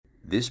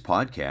This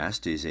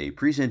podcast is a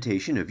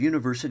presentation of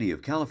University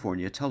of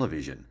California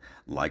Television.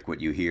 Like what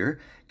you hear?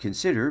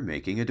 Consider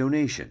making a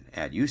donation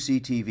at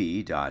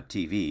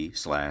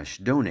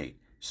uctv.tv/donate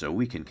so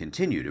we can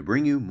continue to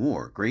bring you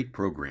more great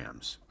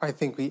programs. I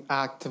think we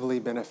actively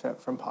benefit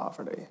from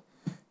poverty,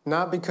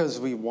 not because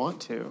we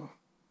want to.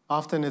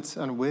 Often it's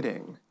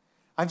unwitting.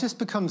 I've just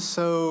become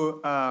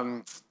so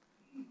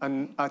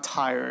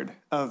tired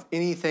of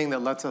anything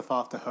that lets us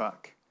off the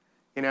hook.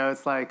 You know,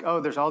 it's like, oh,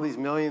 there's all these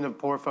millions of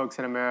poor folks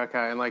in America,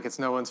 and like it's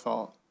no one's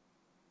fault.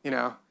 You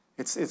know,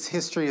 it's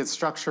history, it's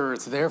structure,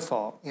 it's their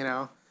fault. You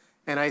know,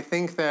 and I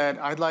think that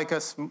I'd like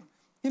us.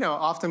 You know,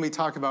 often we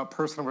talk about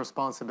personal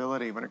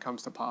responsibility when it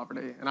comes to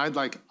poverty, and I'd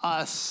like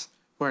us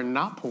who are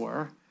not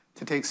poor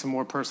to take some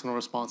more personal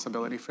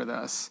responsibility for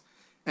this.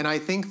 And I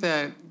think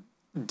that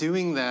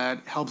doing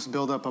that helps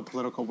build up a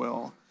political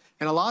will.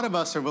 And a lot of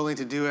us are willing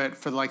to do it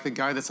for like the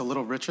guy that's a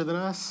little richer than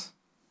us.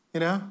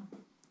 You know.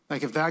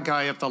 Like if that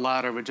guy up the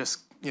ladder would just,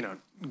 you know,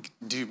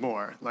 do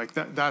more, like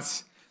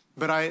that's,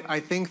 but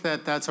I think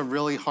that that's a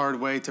really hard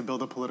way to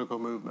build a political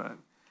movement.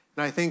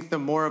 And I think the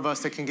more of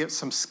us that can get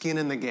some skin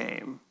in the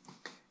game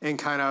and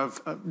kind of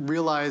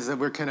realize that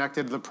we're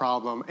connected to the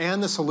problem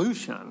and the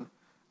solution,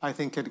 I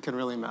think it can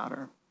really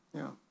matter,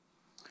 yeah.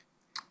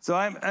 So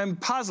I'm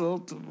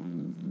puzzled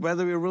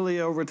whether we're really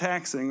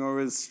overtaxing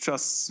or it's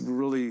just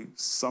really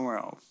somewhere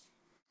else.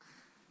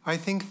 I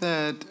think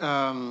that,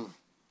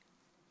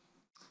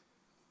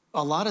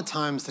 a lot of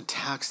times the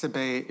tax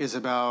debate is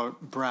about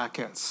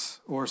brackets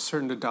or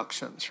certain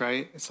deductions,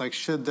 right? It's like,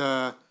 should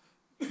the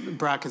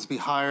brackets be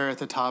higher at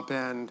the top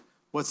end?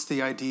 What's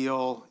the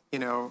ideal, you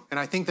know? And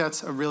I think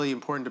that's a really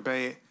important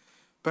debate.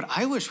 But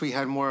I wish we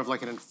had more of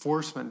like an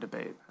enforcement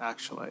debate,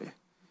 actually.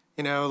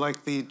 You know,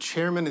 like the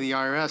chairman of the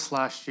IRS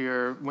last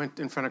year went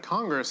in front of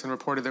Congress and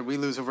reported that we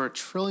lose over $1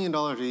 trillion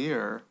a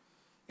year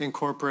in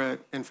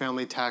corporate and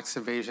family tax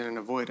evasion and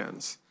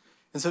avoidance.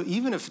 And so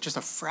even if just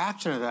a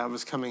fraction of that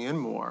was coming in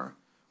more,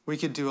 we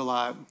could do a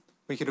lot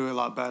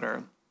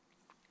better.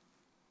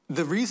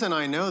 The reason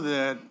I know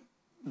that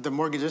the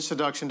mortgage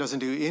deduction doesn't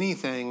do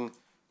anything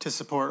to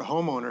support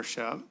home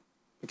ownership,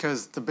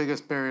 because the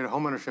biggest barrier to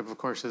home ownership, of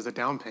course, is the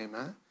down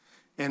payment,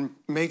 and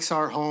makes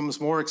our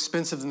homes more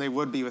expensive than they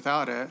would be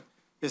without it,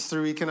 is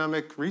through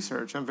economic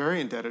research. I'm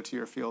very indebted to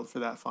your field for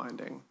that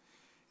finding.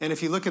 And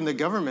if you look in the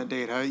government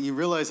data, you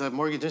realize that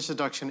mortgage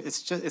deduction,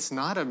 it's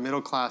not a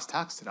middle-class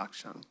tax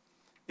deduction.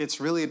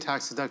 It's really a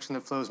tax deduction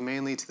that flows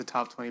mainly to the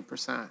top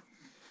 20%.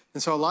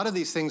 And so a lot of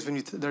these things,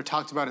 when they're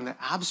talked about in the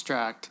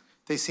abstract,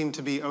 they seem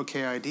to be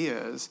okay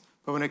ideas.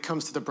 But when it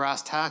comes to the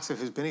brass tacks of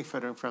who's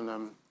benefiting from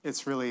them,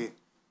 it's really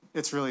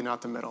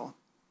not the middle.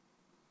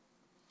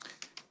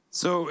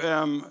 So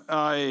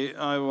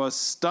I was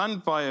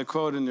stunned by a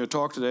quote in your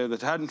talk today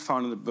that I hadn't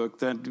found in the book,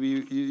 that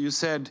you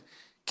said,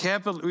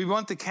 we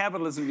want the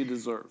capitalism we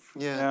deserve.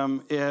 Yeah.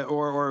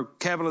 Or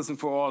capitalism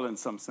for all in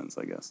some sense,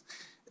 I guess.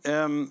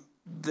 I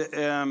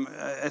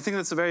think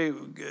that's a very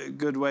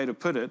good way to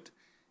put it.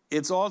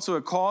 It's also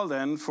a call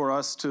then for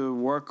us to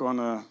work on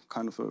a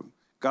kind of a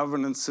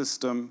governance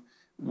system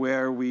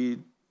where we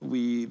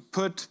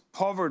put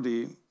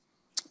poverty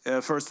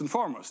first and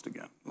foremost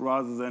again,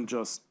 rather than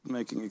just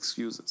making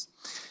excuses.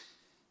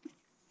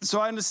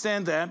 So I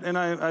understand that, and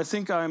I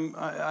think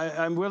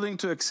I'm willing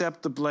to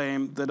accept the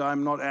blame that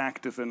I'm not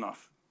active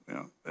enough.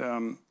 You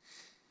know?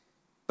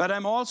 But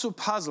I'm also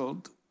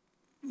puzzled,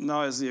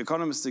 now as the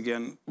economist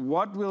again,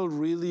 what will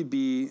really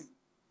be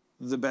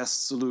the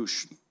best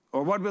solution?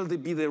 Or what will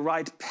be the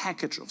right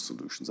package of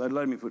solutions?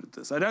 Let me put it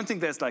this. I don't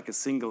think there's like a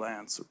single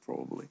answer,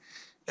 probably.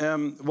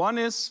 One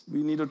is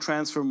we need to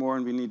transfer more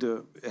and we need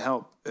to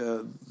help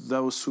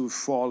those who've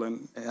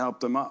fallen, help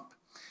them up.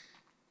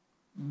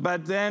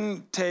 But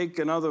then take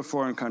another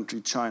foreign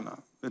country,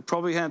 China. It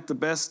probably had the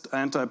best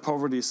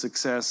anti-poverty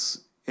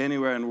success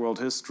anywhere in world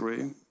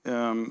history,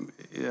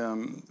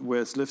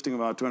 with lifting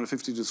about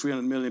 250 to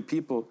 300 million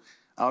people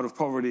out of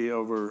poverty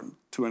over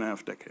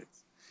 2.5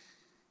 decades.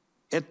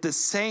 At the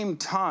same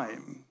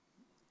time,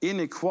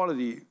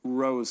 inequality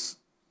rose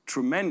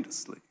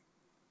tremendously.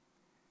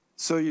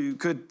 So you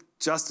could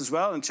just as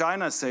well in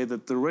China say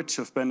that the rich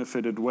have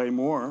benefited way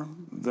more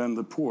than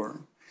the poor,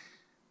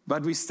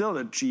 but we still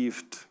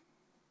achieved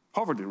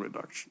poverty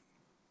reduction.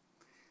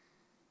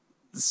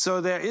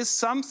 So there is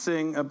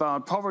something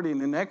about poverty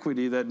and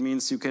inequity that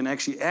means you can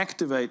actually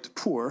activate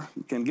poor,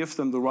 you can give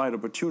them the right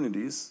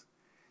opportunities,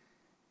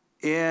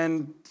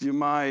 and you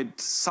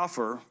might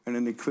suffer an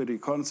inequity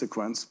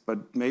consequence,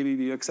 but maybe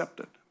you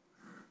accept it.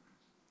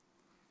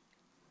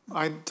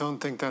 I don't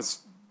think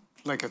that's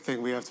like a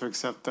thing we have to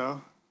accept,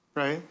 though,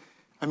 right?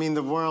 I mean,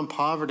 the war on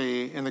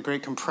poverty and the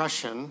Great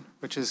Compression,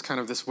 which is kind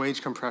of this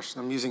wage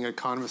compression, I'm using an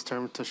economist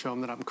term to show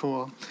them that I'm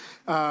cool,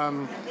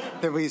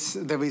 that we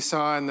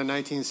saw in the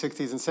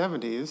 1960s and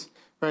 70s,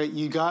 right?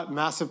 You got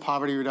massive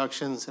poverty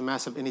reductions and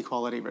massive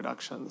inequality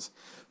reductions.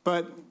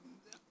 But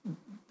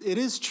it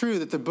is true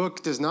that the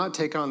book does not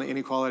take on the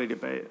inequality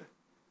debate.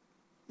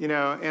 You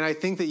know, and I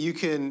think that you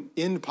can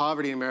end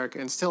poverty in America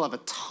and still have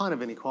a ton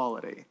of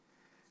inequality.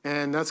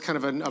 And that's kind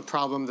of a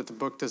problem that the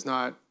book does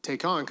not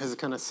take on because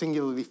it's kind of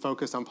singularly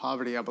focused on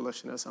poverty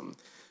abolitionism.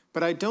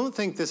 But I don't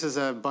think this is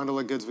a bundle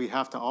of goods we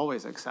have to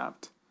always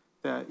accept.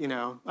 That,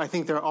 I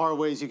think there are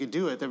ways you could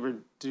do it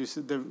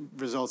that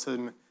results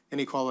in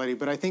inequality.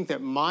 But I think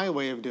that my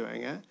way of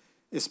doing it,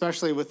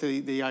 especially with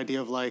the idea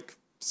of like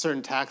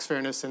certain tax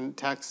fairness and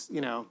tax,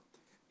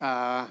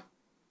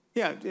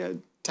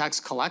 tax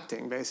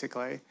collecting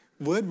basically,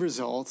 would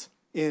result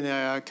in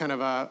a kind of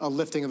a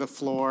lifting of the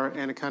floor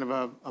and a kind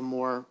of a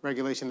more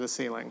regulation of the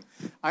ceiling.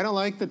 I don't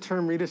like the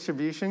term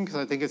redistribution because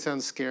I think it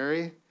sounds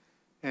scary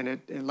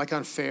and like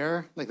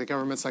unfair, like the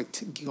government's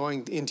like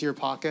going into your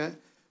pocket.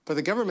 But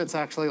the government's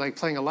actually like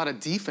playing a lot of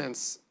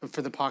defense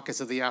for the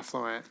pockets of the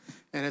affluent.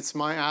 And it's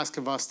my ask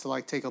of us to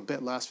like take a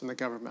bit less from the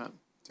government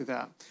to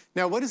that.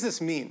 Now, what does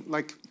this mean?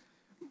 Like,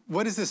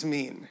 what does this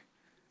mean?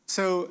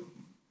 So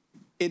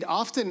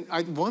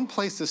one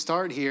place to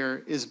start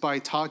here is by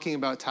talking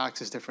about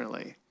taxes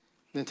differently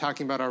and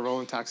talking about our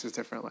role in taxes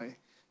differently.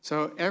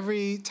 So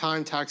every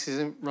time tax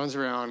season runs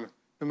around,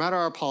 no matter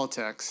our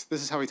politics,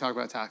 this is how we talk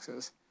about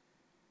taxes.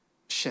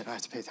 Shit, I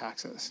have to pay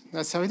taxes.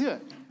 That's how we do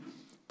it.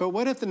 But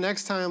what if the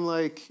next time,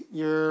 like,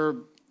 your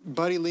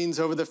buddy leans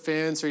over the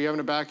fence or you're having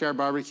a backyard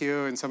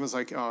barbecue and someone's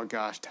like, oh,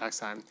 gosh, tax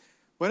time.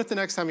 What if the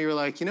next time you were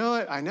like, you know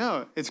what, I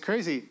know, it's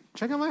crazy.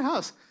 Check out my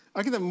house.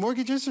 I'll get the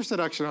mortgage interest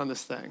deduction on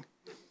this thing.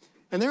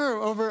 And there are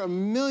over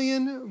 1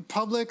 million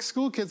public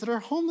school kids that are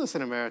homeless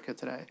in America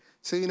today.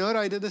 So you know what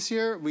I did this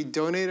year? We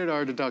donated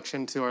our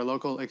deduction to our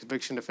local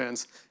eviction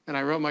defense, and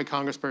I wrote my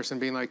congressperson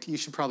being like, you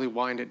should probably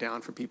wind it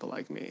down for people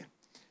like me.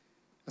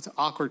 That's an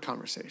awkward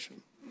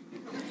conversation.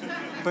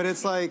 But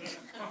it's like,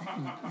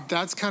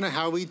 that's kind of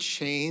how we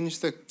change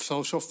the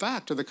social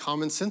fact or the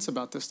common sense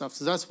about this stuff.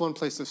 So that's one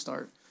place to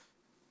start.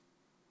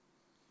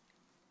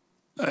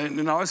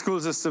 In our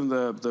school system,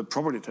 the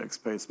property tax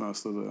pays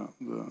most of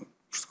the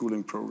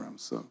schooling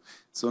programs,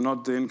 so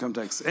not the income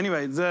tax.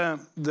 Anyway, let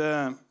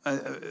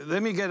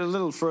me get a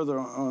little further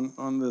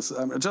on this,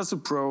 just to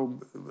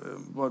probe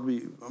what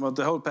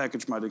the whole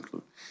package might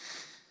include.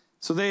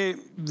 So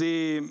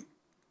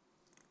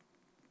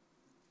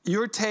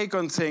your take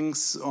on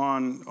things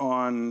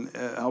on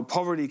how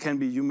poverty can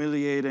be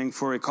humiliating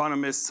for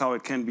economists, how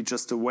it can be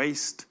just a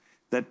waste,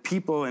 that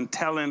people and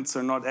talents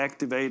are not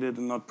activated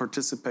and not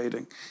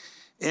participating.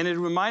 And it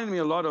reminded me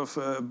a lot of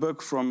a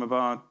book from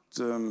about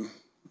the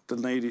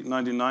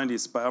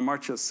 1990s by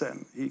Amartya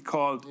Sen. He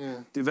called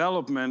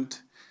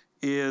Development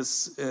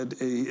is,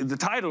 the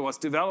title was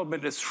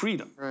Development is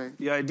Freedom. Right.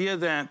 The idea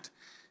that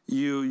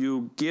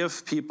you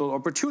give people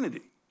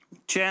opportunity,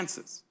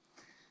 chances.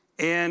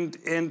 And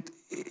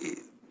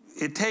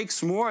it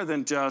takes more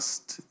than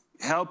just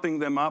helping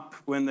them up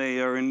when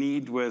they are in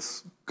need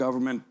with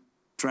government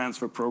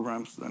transfer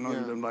programs. I know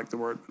you don't like the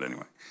word, but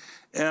anyway.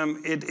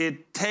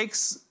 It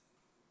takes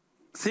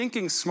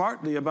thinking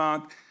smartly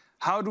about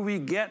how do we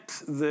get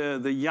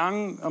the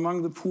young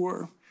among the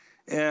poor,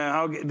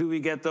 how do we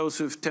get those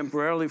who've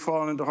temporarily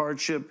fallen into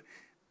hardship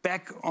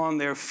back on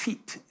their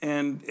feet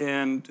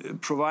and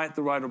provide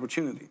the right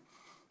opportunity.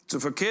 So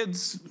for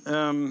kids,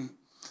 one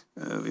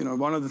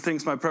of the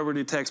things my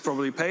property tax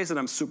probably pays, and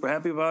I'm super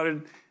happy about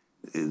it,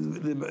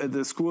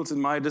 the schools in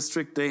my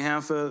district, they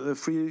have a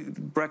free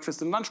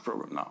breakfast and lunch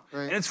program now.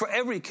 Right. And it's for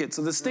every kid,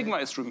 so the stigma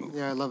is removed.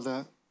 Yeah, I love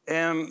that.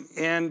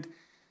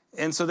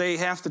 And so they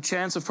have the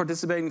chance of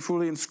participating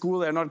fully in school.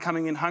 They're not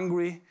coming in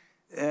hungry.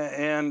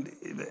 And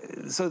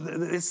so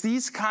it's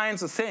these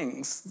kinds of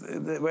things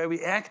where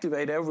we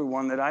activate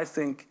everyone that I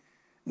think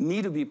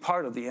need to be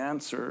part of the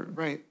answer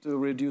to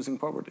reducing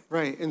poverty.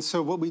 Right, and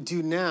so what we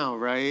do now,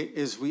 right,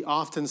 is we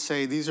often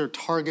say these are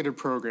targeted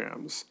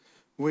programs,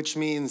 which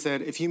means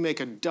that if you make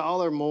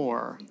 $1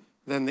 more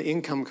than the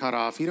income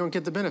cutoff, you don't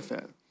get the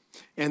benefit.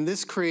 And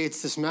this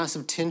creates this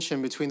massive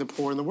tension between the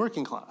poor and the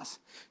working class.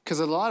 Because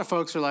a lot of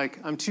folks are like,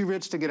 I'm too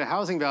rich to get a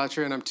housing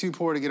voucher and I'm too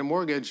poor to get a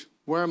mortgage.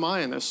 Where am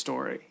I in this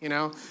story?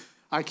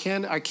 I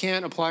can't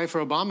apply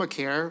for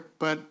Obamacare,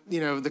 but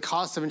the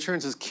cost of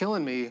insurance is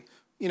killing me,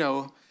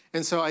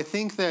 And so I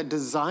think that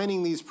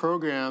designing these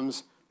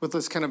programs with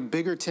this kind of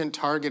bigger tent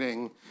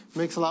targeting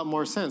makes a lot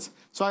more sense.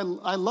 So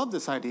I love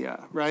this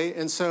idea, right?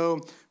 And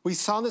so we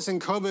saw this in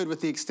COVID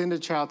with the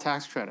extended child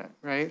tax credit,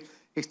 right?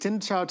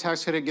 Extended child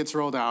tax credit gets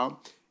rolled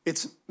out.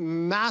 It's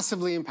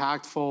massively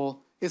impactful.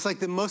 It's like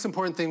the most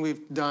important thing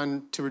we've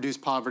done to reduce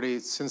poverty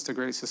since the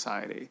Great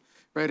Society,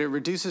 right? It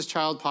reduces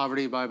child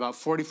poverty by about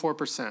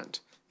 44%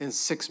 in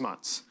 6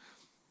 months.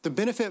 The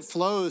benefit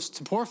flows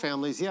to poor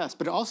families, yes,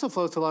 but it also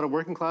flows to a lot of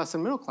working class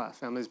and middle class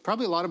families.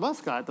 Probably a lot of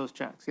us got those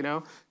checks,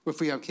 if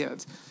we have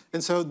kids.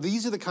 And so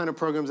these are the kind of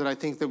programs that I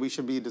think that we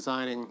should be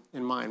designing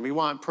in mind. We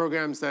want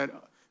programs that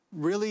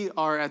really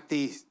are at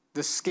the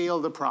scale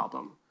of the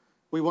problem.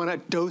 We want to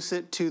dose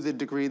it to the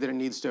degree that it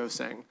needs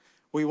dosing.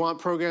 We want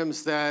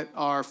programs that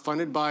are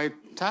funded by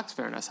tax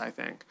fairness, I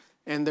think,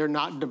 and they're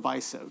not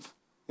divisive.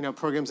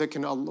 Programs that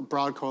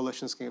broad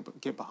coalitions can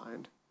get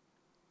behind.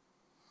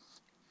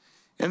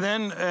 And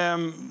then,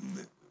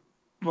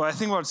 I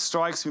think what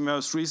strikes me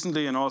most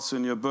recently and also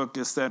in your book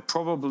is that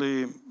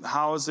probably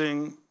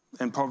housing,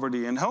 and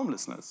poverty and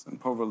homelessness and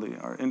poverty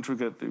are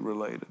intricately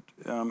related.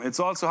 It's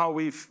also how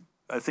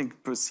I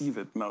think, perceive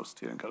it most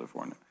here in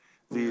California.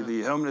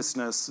 The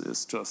homelessness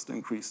is just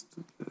increased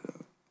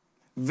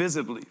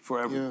visibly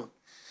for everyone.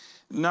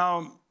 Yeah.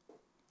 Now,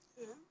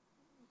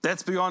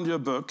 that's beyond your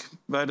book,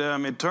 but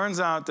it turns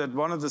out that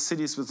one of the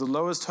cities with the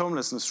lowest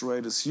homelessness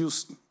rate is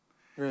Houston,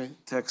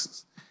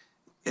 Texas.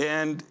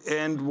 And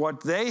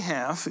what they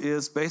have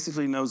is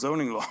basically no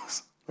zoning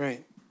laws.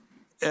 Right.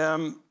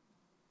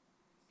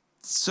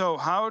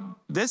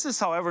 This is,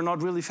 however,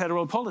 not really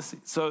federal policy.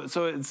 So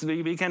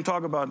we can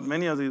talk about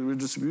many of the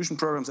redistribution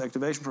programs,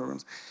 activation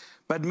programs,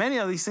 but many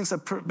of these things are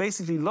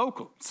basically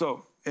local.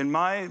 So in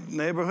my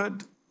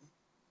neighborhood,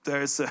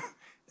 there's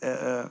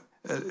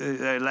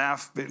I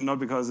laugh, not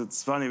because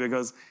it's funny,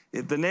 because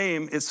the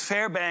name is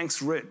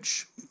Fairbanks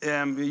Ridge.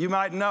 You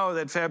might know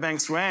that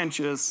Fairbanks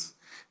Ranch is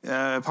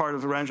part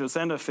of the Rancho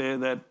Santa Fe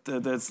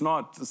that's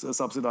not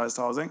subsidized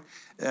housing.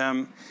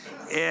 So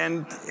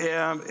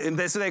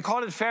they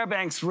call it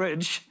Fairbanks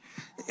Ridge,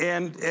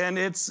 and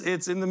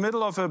it's in the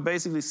middle of a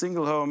basically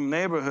single-home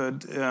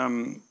neighborhood,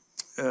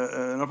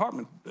 an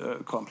apartment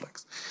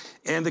complex.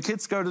 And the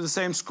kids go to the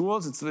same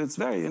schools. It's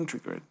very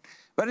intricate,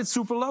 but it's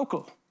super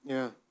local.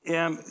 Yeah.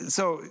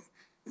 So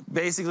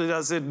basically,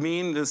 does it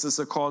mean this is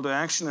a call to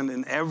action, and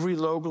in every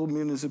local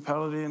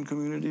municipality and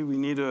community we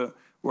need to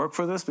work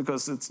for this,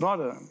 because it's not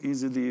an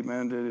easily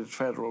mandated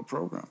federal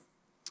program?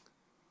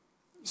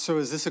 So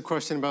is this a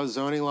question about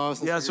zoning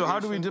laws? Yeah, so how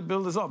do we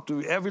build this up?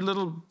 Every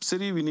little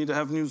city, we need to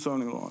have new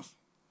zoning laws.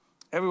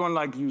 Everyone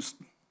like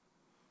Houston.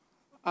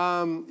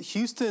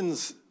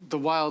 Houston's the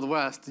Wild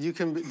West.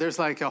 There's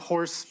like a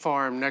horse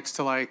farm next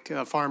to like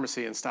a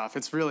pharmacy and stuff.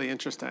 It's really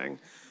interesting.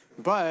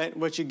 But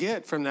what you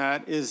get from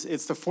that is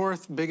it's the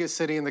fourth biggest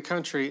city in the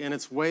country, and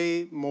it's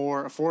way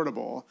more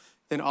affordable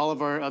than all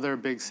of our other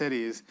big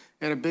cities.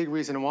 And a big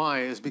reason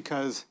why is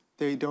because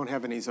they don't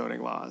have any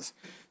zoning laws.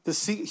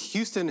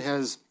 Houston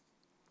has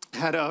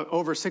had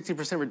over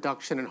 60%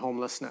 reduction in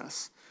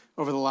homelessness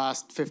over the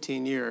last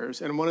 15 years.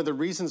 And one of the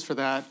reasons for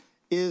that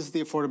is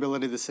the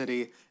affordability of the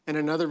city. And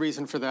another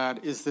reason for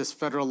that is this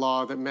federal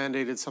law that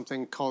mandated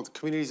something called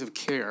communities of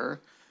care,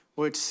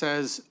 which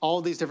says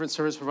all these different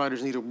service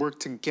providers need to work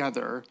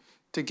together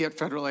to get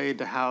federal aid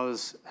to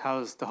house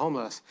the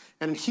homeless.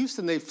 And in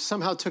Houston, they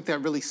somehow took that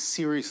really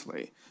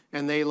seriously,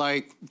 and they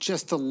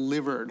just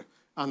delivered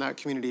on that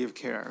community of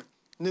care.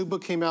 New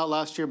book came out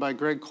last year by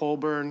Greg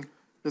Colburn.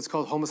 It's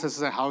called Homelessness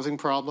is a Housing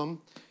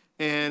Problem.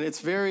 And it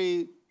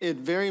very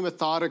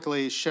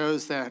methodically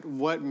shows that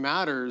what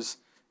matters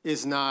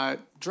is not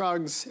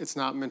drugs, it's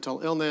not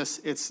mental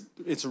illness,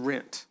 it's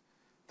rent.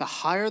 The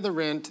higher the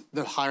rent,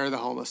 the higher the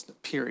homelessness,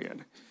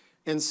 period.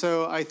 And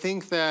so I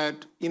think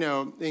that,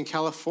 in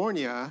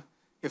California,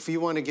 if you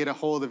want to get a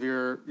hold of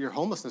your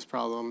homelessness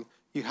problem,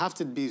 you have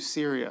to be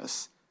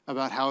serious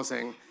about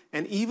housing.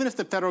 And even if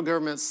the federal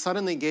government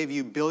suddenly gave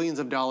you billions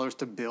of dollars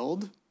to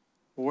build,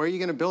 where are you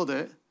going to build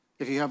it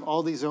if you have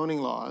all these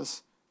zoning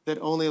laws that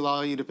only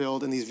allow you to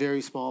build in these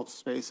very small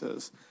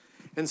spaces?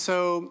 And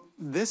so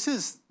this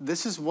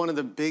is one of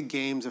the big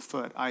games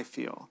afoot, I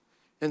feel.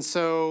 And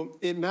so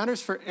it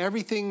matters for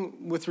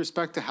everything with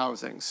respect to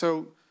housing.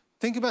 So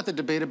think about the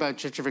debate about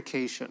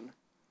gentrification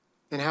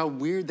and how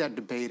weird that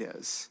debate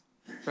is,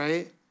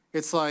 right?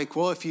 It's like,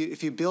 well, if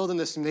you build in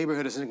this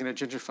neighborhood, isn't it going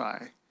to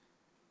gentrify?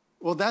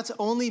 Well, that's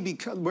only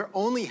because we're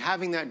only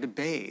having that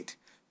debate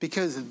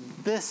because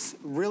this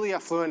really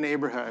affluent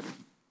neighborhood,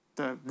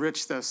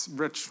 this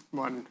rich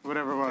one,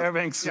 whatever it was.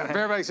 Fairbanks. Yeah,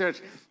 Fairbanks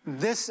Ridge.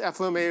 This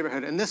affluent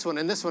neighborhood and this one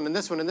and this one and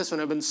this one and this one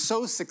have been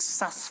so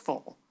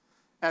successful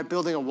at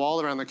building a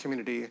wall around the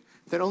community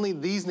that only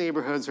these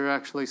neighborhoods are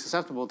actually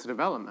susceptible to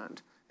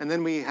development. And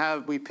then we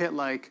pit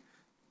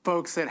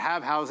folks that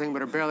have housing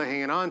but are barely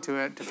hanging on to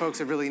it to folks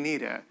that really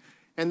need it.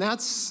 And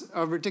that's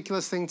a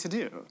ridiculous thing to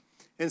do.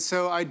 And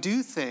so I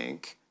do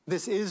think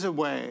this is a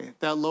way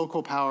that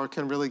local power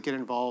can really get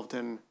involved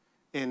in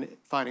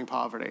fighting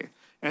poverty.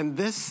 And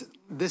this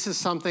is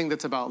something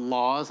that's about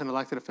laws and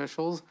elected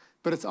officials,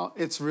 but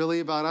it's really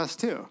about us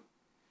too.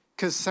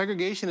 Because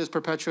segregation is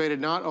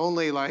perpetuated not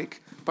only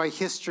by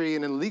history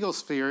and in the legal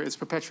sphere, it's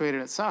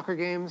perpetuated at soccer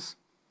games,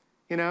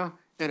 and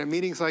at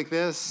meetings like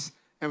this,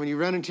 and when you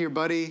run into your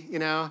buddy,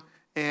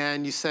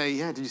 and you say,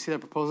 yeah, did you see that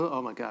proposal?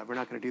 Oh my God, we're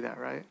not going to do that,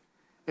 right?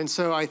 And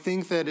so I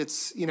think that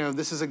it's,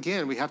 this is,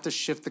 again, we have to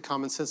shift the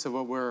common sense of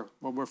what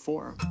we're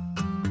for.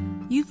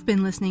 You've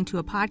been listening to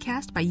a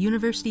podcast by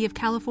University of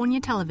California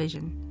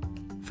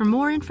Television. For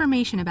more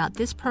information about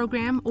this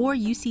program or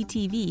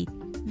UCTV,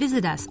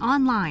 visit us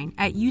online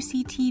at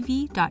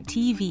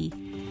uctv.tv.